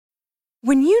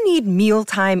When you need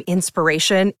mealtime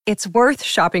inspiration, it's worth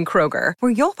shopping Kroger,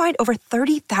 where you'll find over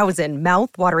 30,000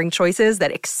 mouth-watering choices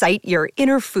that excite your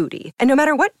inner foodie. And no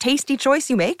matter what tasty choice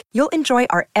you make, you'll enjoy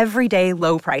our everyday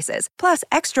low prices, plus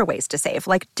extra ways to save,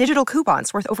 like digital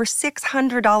coupons worth over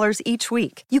 $600 each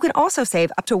week. You can also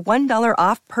save up to $1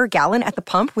 off per gallon at the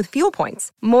pump with fuel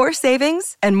points. More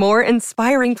savings and more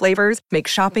inspiring flavors make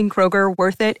shopping Kroger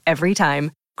worth it every time.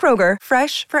 Kroger,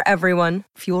 fresh for everyone.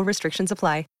 Fuel restrictions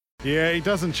apply. Yeah, he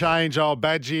doesn't change. Old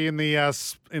Badgie in the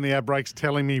outbreaks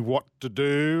telling me what to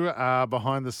do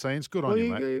behind the scenes. Good on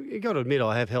you, mate. You got to admit,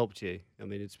 I have helped you. I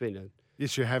mean, it's been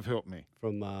Yes, you have helped me.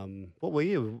 from what were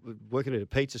you working at a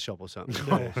pizza shop or something?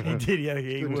 Yeah, he did. Yeah,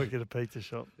 he worked at a pizza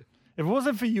shop. If it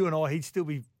wasn't for you and I, he'd still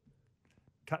be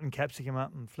cutting capsicum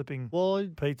up and flipping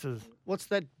pizzas. What's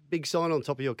that big sign on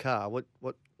top of your car?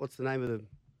 What's the name of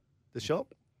the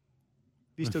shop?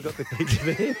 Have you still got the pizza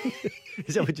van?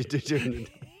 Is that what you do during the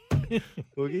day?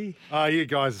 Woogie? Oh, you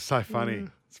guys are so funny.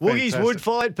 It's Woogie's fantastic.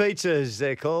 Wood-Fired Pizzas,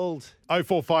 they're called.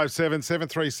 0457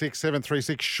 736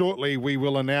 736. Shortly, we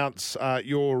will announce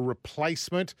your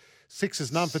replacement.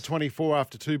 Sixers none for 24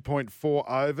 after 2.4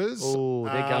 overs. Oh,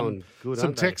 they're going good, Some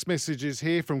aren't they? text messages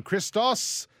here from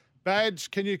Christos.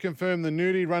 Badge, can you confirm the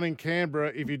nudie run in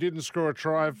Canberra, if you didn't score a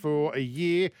try for a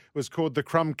year, was called the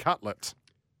Crumb Cutlet?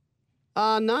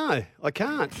 No, I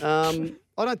can't. I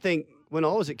don't think when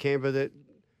I was at Canberra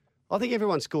I think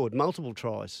everyone scored multiple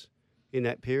tries in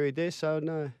that period there, so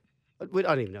no. I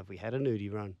don't even know if we had a nudie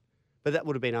run. But that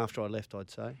would have been after I left, I'd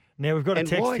say. Now, we've got a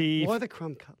text here. Why the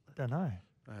Crumb Cutlet? I don't know.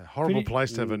 Horrible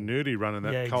place to have a nudie run in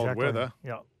that cold weather.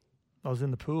 Yeah. I was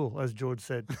in the pool, as George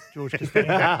said. George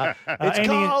Costanza. It's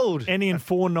cold. Annie in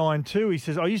 492, he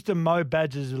says, I used to mow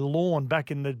Badger's lawn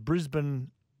back in the Brisbane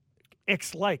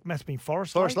ex-lake, must have been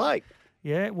Forest Lake.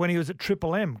 Yeah, when he was at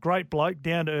Triple M. Great bloke,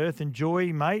 down to earth.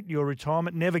 Enjoy, mate, your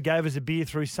retirement. Never gave us a beer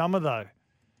through summer, though.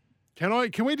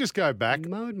 Can we just go back? You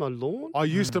mowed my lawn? I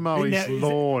used to mow his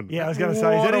lawn. Yeah, I was going to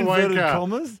say, is that What a inverted wanker.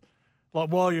 commas? Like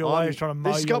while you're away, he's trying to mow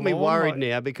your lawn. This got me worried like,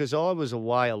 now because I was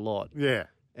away a lot. Yeah.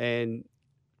 And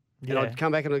I'd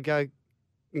come back and I'd go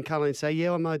and Colleen and say,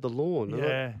 yeah, I mowed the lawn.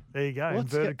 Yeah, there you go,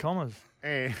 inverted commas.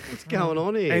 What's going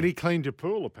on here? And he cleaned your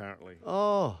pool, apparently.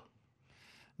 Oh.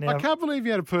 Now, I can't believe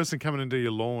you had a person come in and do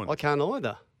your lawn. I can't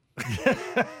either.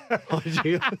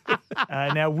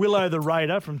 now, Willow the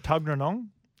Raider from Tuggeranong,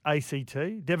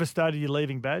 ACT. Devastated you're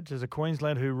leaving Badge as a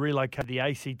Queenslander who relocated the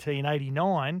ACT in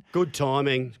 89. Good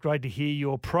timing. It's great to hear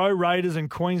your pro Raiders and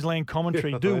Queensland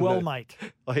commentary. Do well, mate.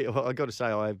 I got to say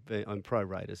I'm pro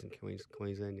Raiders in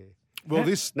Queensland. Yeah.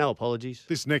 Well, no apologies.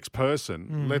 This next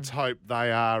person, let's hope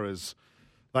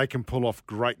they can pull off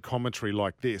great commentary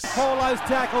like this. Paulo's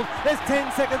tackled. There's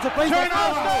 10 seconds of play. He's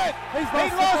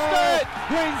lost it.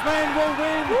 Queensland will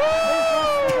win.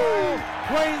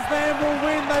 Queensland will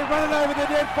win. They run it over the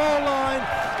dead ball line.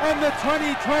 And the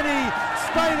 2020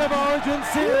 State of Origin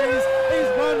Series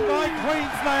is won by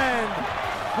Queensland.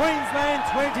 Queensland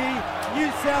 20,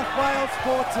 New South Wales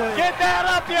 14. Get that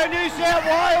up, you New South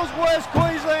Wales worst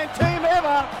Queensland team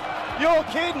ever. You're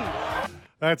kidding.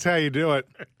 That's how you do it.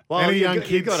 Well,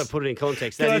 you've got to put it in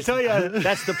context. Can I tell you?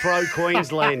 That's the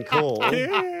pro-Queensland call.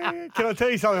 Yeah. Can I tell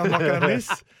you something I'm not going to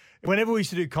miss? Whenever we used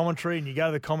to do commentary and you go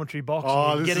to the commentary box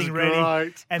and you're getting ready,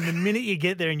 great. and the minute you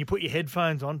get there and you put your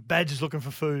headphones on, Badge is looking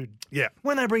for food. Yeah.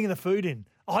 When they bring in the food in,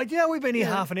 we've been here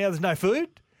half an hour, there's no food.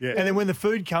 Yeah. And then when the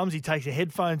food comes, he takes the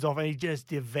headphones off and he just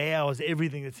devours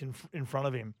everything that's in front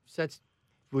of him. So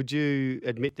would you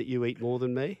admit that you eat more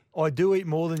than me? I do eat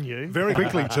more than you. Very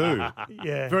quickly too.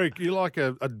 Yeah. You're like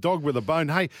a dog with a bone.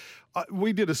 Hey,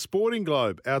 we did a Sporting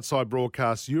Globe outside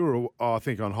broadcast. You were, I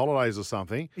think, on holidays or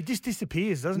something. It just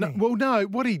disappears, doesn't it? Well, no.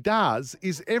 What he does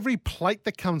is every plate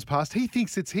that comes past, he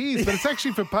thinks it's his, but it's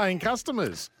actually for paying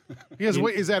customers. He goes,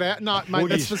 "Is that out?" No, mate,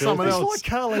 that's for someone It's else. like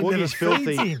Carlin never Woogie's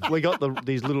filthy. feeds him. We got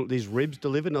these ribs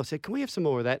delivered, and I said, "Can we have some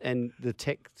more of that?" And the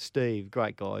tech Steve,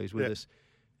 great guy, who's with us,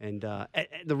 and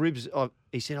the ribs.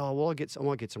 He said, "Oh, well, I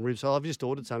might get some ribs." So I've just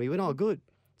ordered some. He went, "Oh, good."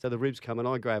 So the ribs come, and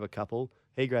I grab a couple.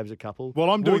 He grabs a couple. Well,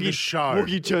 I'm doing the show.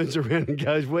 Woogie turns around and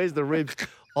goes, "Where's the ribs?"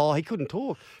 Oh, he couldn't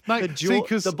talk. Mate,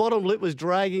 the bottom lip was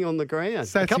dragging on the ground.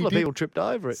 Sats, a couple of people tripped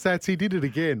over it. Sats, he did it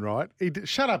again, right?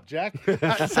 Shut up, Jack.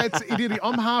 Sats, he did it.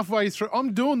 I'm halfway through.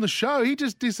 I'm doing the show. He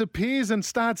just disappears and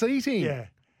starts eating. Yeah,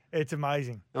 it's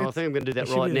amazing. Oh, I think I'm going to do that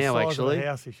He should right be the now, size actually. Of the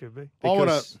house he should be.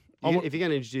 Because if you're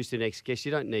going to introduce the next guest,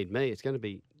 you don't need me. It's going to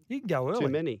be You can go early. too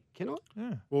many. Can I?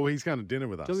 Yeah. Well, he's going to dinner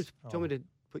with us. Do you want me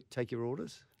to take your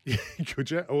orders?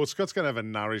 Could you? Or Scott's going to have a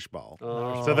Nourish bowl.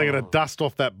 Oh. So they're going to dust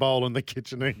off that bowl in the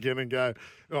kitchen again and go,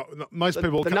 most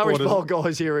people... The Nourish Bowl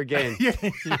guy's here again. Yeah.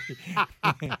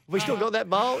 We still got that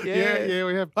bowl? Yeah,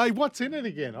 we have. Hey, what's in it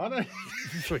again? I don't...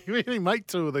 we only make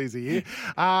 2 of these a year.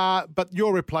 But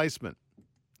your replacement,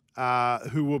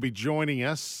 who will be joining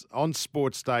us on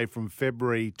Sports Day from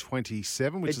February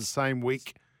 27, which is the same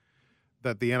week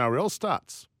that the NRL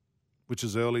starts, which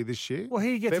is early this year. Well,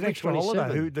 he gets an February extra 27.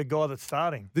 holiday, the guy that's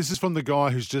starting. This is from the guy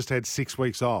who's just had 6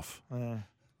 weeks off. God.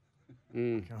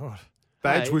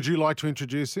 Badge, Hey. would you like to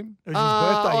introduce him? It was his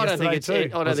birthday I don't think yesterday it's too.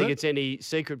 I don't Was think it? it's any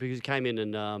secret because he came in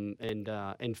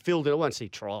and filled in. I won't say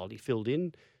trialled. He filled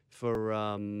in for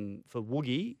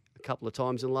Woogie a couple of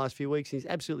times in the last few weeks. He's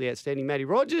absolutely outstanding. Matty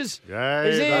Rogers Yay,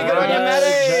 is here. mate. Good on you,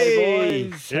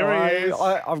 Matty. Here he is.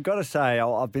 I've got to say,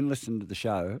 I've been listening to the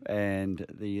show and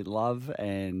the love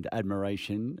and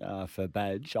admiration for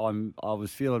Badge. I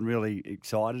was feeling really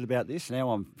excited about this.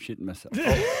 Now I'm shitting myself.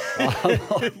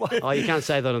 Oh, you can't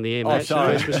say that on the air, Oh, mate.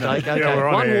 sorry. First mistake. Okay, we're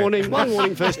on one air.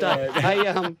 warning. First day. Hey,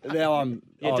 Now I'm.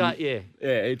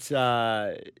 it's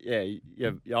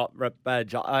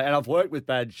Badge, and I've worked with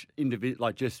Badge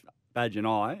like just Badge and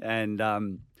I, and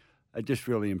I'm just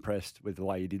really impressed with the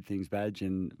way you did things, Badge.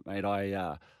 And mate,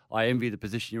 I envy the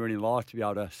position you're in life to be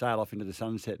able to sail off into the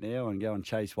sunset now and go and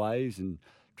chase waves and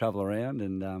travel around.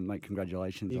 And mate,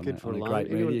 congratulations You're on, good a, for on a a loan.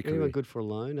 great media Anyone career. good for a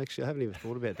loan? Actually, I haven't even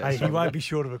thought about that. Hey, he won't be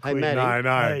short of a quid. Matty.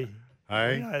 No. Hey,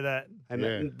 Hey? you know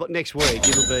that. But next week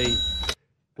it'll be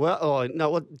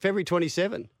February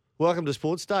 27. Welcome to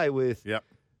Sports Day with Yep.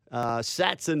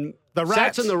 Sats and The Sats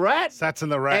Rats. and the Rat. Sats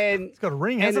and the Rat. And It's got a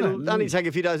ring, and hasn't it'll it? only take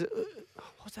a few days.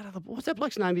 What's that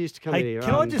bloke's name he used to come in Hey, here?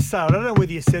 can I just say, I don't know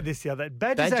whether you said this the other day.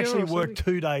 Badge has Badger actually or worked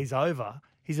something? 2 days over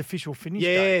his official finish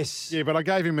day. Yes. Yeah, but I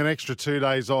gave him an extra 2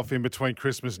 days off in between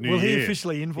Christmas and New Will Year. he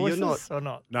officially invoice You're us or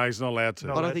not? No, he's not allowed to.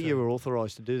 No. I don't think you were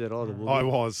authorised to do that either. Will I you?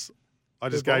 was. I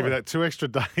just Good gave you boy. that 2 extra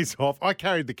days off. I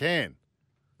carried the can.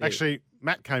 Actually,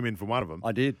 Matt came in for one of them.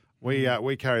 I did.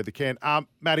 We carried the can.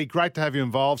 Matty, great to have you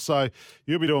involved. So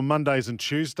you'll be doing Mondays and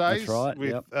Tuesdays That's right,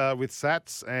 with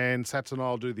Sats, and Sats and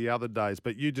I'll do the other days.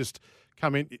 But you just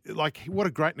come in, like, what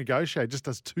a great negotiator. Just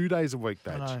does 2 days a week, I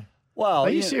Badge. know. Well, Are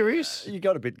you serious? You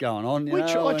got a bit going on. You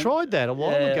I know, tried that a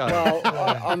while ago.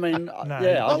 Well, I mean, No.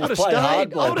 yeah, I I would have just played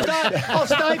stayed. hardball. I'll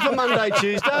stay for Monday,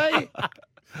 Tuesday.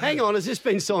 Hang on, has this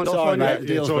been signed off Sorry, on mate. yet? The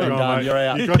deal's It's all been gone, done. mate. You're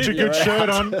out. You've got your You're good out. shirt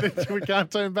on. We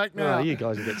can't turn back now. Oh, you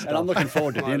guys will get stuff. And I'm looking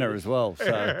forward to dinner as well. So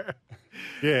Yeah, and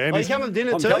Are you he's- coming to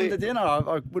dinner I'm too? coming to dinner.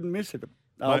 I wouldn't miss it.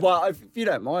 Mate. Well, if you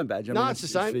don't mind, Badge. I No, mean, it's the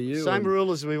same. for you. Same and-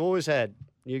 rule as we've always had.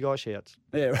 You guys shouts.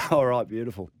 Yeah. All right.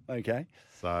 Beautiful. Okay.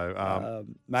 so,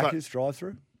 Macca's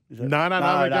drive-through. Is that- no,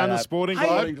 we're going to Sporting Hey,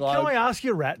 Globe. Globe. can I ask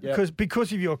you, Rat, Yep.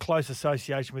 because of your close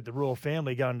association with the royal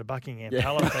family going to Buckingham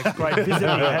Palace, that great visit you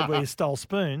had where you stole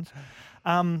spoons,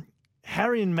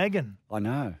 Harry and Meghan. I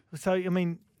know. So, I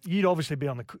mean, you'd obviously be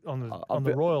on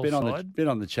the royal been side. been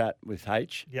on the chat with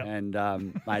H, Yep. and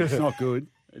mate, it's not good.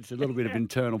 It's a little bit of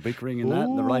internal bickering in that.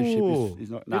 And the relationship is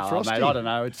not. Bit No, frosty. mate, I don't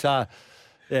know. It's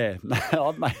yeah.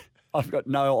 I've got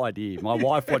no idea. My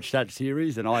wife watched that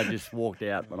series, and I just walked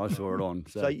out when I saw it on.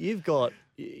 So you've got,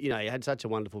 you know, you had such a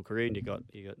wonderful career, and you got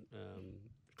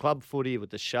club footy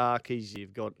with the Sharkies.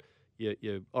 You've got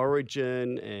your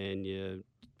Origin, and you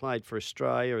played for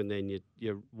Australia, and then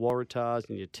your Waratahs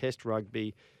and your Test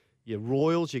rugby. Your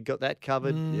Royals, you got that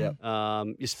covered. Yeah.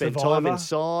 You spent Survivor. time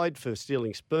inside for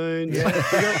stealing spoons.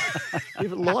 Your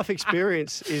life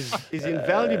experience is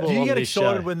invaluable. Do you on get this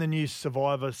excited show. when the new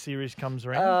Survivor series comes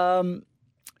around?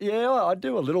 Yeah, I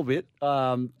do a little bit,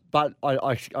 but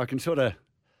I can sort of,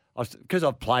 because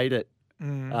I've played it.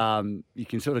 You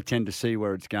can sort of tend to see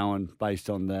where it's going based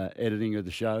on the editing of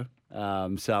the show.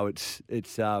 So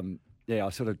it's yeah, I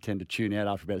sort of tend to tune out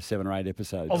after about 7 or 8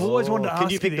 episodes. I've always wanted to ask Can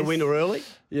you pick the this. winner early?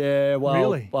 Yeah, well,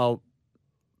 Really? well,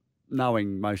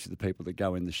 knowing most of the people that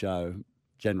go in the show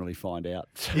generally find out.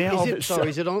 Yeah,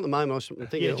 Is it on at the moment? I was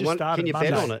thinking, Yeah, it just can started you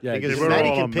bet Monday. on it? Yeah, Because we're Matty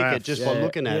all can on pick it maths. just by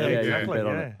looking at Yeah, it. exactly. bet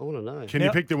on Yeah. it. I want to know. Can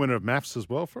you pick the winner of maths as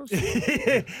well for us? I've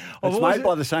It's always- made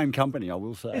by the same company, I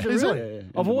will say. Is it really? Yeah, yeah,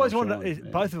 I've always Indian wanted. Shine,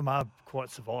 yeah. Both of them are quite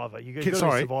Survivor. You got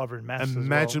Sorry, Survivor and Maths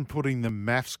Imagine as putting the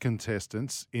maths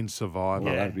contestants in Survivor.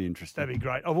 Well, Yeah. that'd be interesting. well. That'd be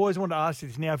great. I've always wanted to ask you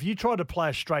this. Now, if you try to play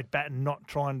a straight bat and not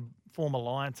try and form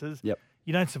alliances, Yep.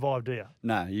 you don't survive, do you?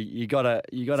 No, you gotta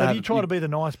So have. do you try to be the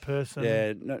nice person?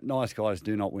 Yeah, nice guys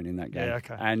do not win in that game. Yeah,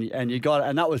 okay.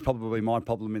 And that was probably my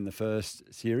problem in the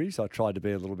first series. I tried to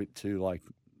be a little bit too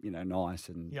nice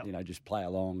and Yep. just play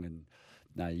along. And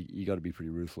no, you got to be pretty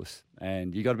ruthless,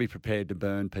 and you got to be prepared to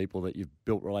burn people that you've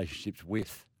built relationships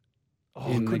with.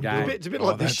 in the game. It's a bit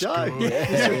like this show. good.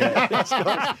 I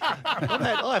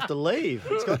have to leave.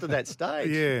 It's got to that stage.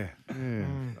 Yeah.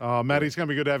 Oh, Matty, it's going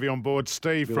to be good to have you on board.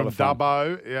 Steve Be a from lot of fun.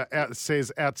 Dubbo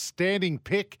says, outstanding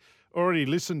pick. Already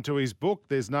listened to his book.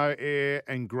 There's no air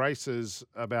and graces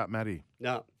about Matty.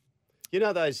 No. You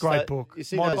know those... Great book. You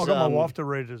see I those, got my wife to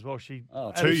read it as well. She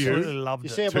Oh, to you. absolutely loved You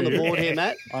it. see up on the board here,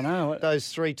 Matt? I know. Those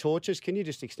 3 torches. Can you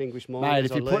just extinguish mine Mate,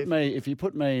 as if I leave? if you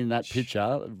put me in that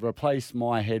picture, replace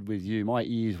my head with you, my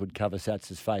ears would cover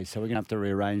Sats's face. So we're gonna have to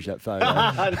rearrange that photo.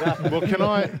 Well,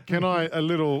 can I a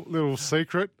little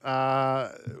secret?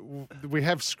 We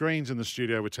have screens in the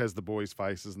studio which has the boys'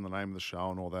 faces and the name of the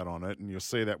show and all that on it, and you'll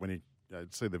see that when you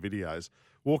see the videos.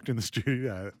 Walked in the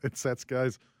studio, and Sats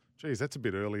goes, "Geez, that's a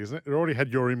bit early, isn't it? It already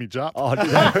had your image up." Oh, did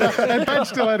that? And Ben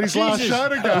still had his last show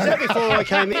to go. Was that before I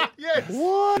came in? Yes.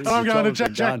 What? And I'm going to Job's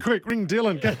been Jack, done. quick, ring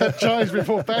Dylan, get that changed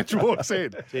before Badge walks in.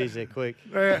 Jeez, they're quick.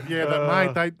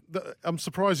 Mate, I'm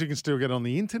surprised you can still get on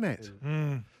the internet.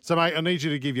 So, mate, I need you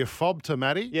to give your fob to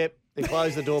Matty. Yep, and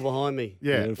close the door behind me.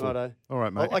 Yeah. Righto. All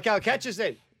right, mate. Oh, okay, I'll catch us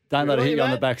then. Don't let it hit you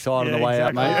on the Matt? backside on the Yeah, way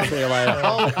out, mate. exactly. See you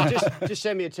later. Just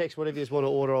send me a text, whatever you want to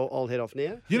order. I'll head off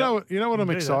now. You know what I'm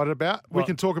do excited about? We What?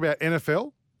 can talk about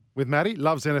NFL with Matty.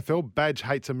 Loves NFL. Badge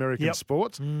hates American Yep.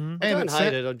 sports. I And don't it's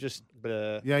hate it. I'm just...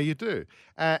 Yeah, you do.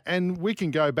 And we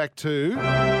can go back to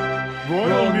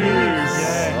Royal News.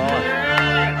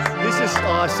 This is...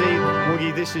 I see,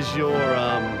 Woogie, this is your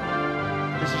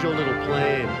little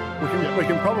plan. We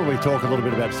can probably talk a little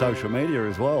bit about social media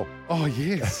as well. Oh,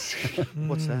 yes.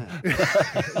 What's that?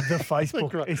 The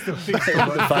Facebook. It's the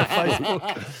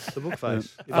Facebook. The book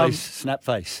face. Snap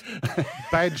face.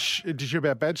 Badge, did you hear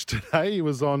about Badge today? He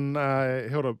was on,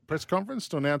 held a press conference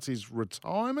to announce his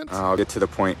retirement. I'll get to the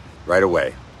point right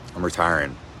away. I'm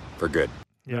retiring for good.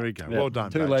 There we go. Yeah, Well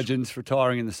done, Two Badge. legends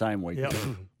retiring in the same week. Yep.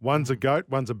 One's a goat,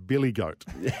 one's a billy goat.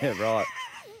 Yeah, right.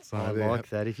 So I there. like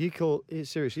that. If you call...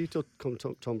 Seriously, you talk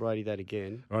Tom Brady that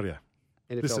again, Rightio.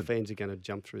 NFL Listen. fans are going to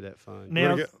jump through that phone.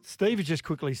 Now, We're gonna Steve has just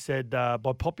quickly said, by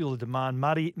popular demand,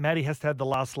 Matty has to have the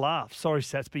last laugh. Sorry,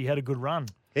 Sats, but you had a good run.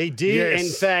 He did. Yes.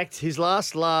 In fact, his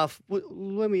last laugh,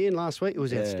 when we in last week, it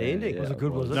was outstanding. yeah. Was it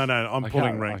good, was it? No, I'm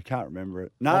pulling rank. I can't remember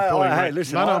it. No, I'm pulling hey, rank.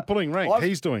 listen. No, I'm pulling rank. I've-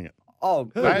 He's doing it. Oh,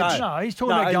 Badge? No, he's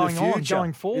talking about in the going on, future. going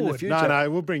In the forward. future. No,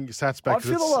 we'll bring Sats back. I 'cause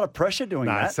feel a it's- lot of pressure doing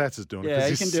No, that. Sats is doing it Yeah,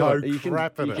 because he he's can do so it. You can,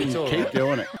 crap at you it. can It's all keep right.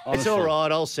 doing it. It's honestly. all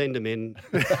right. I'll send him in.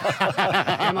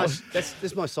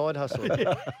 That's my side hustle. Is he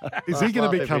Laugh going to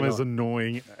every become as night.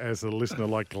 annoying as a listener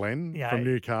like Glenn Yeah. from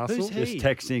Newcastle? Who's he? Just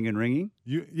texting and ringing.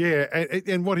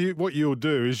 And what you'll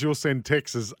do is you'll send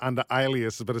texts under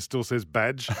alias, but it still says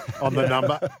Badge on the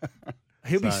number.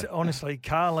 He'll be, So- honestly,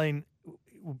 Carleen,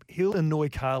 he'll annoy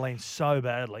Carleen so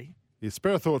badly. Yeah,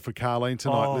 spare a thought for Carleen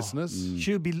tonight, Oh. listeners.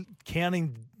 She'll be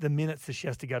counting the minutes that she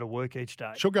has to go to work each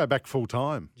day. She'll go back full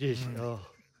time. Jeez. Oh,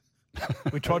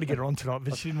 We tried to get her on tonight,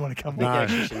 but she didn't want to come No. back.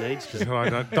 actually, she needs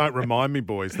to. Don't remind me,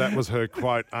 boys. That was her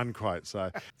quote, unquote.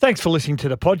 So Thanks for listening to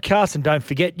the podcast. And don't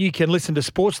forget, you can listen to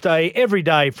Sports Day every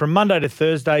day from Monday to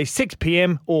Thursday, 6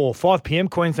 p.m. or 5 p.m.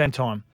 Queensland time.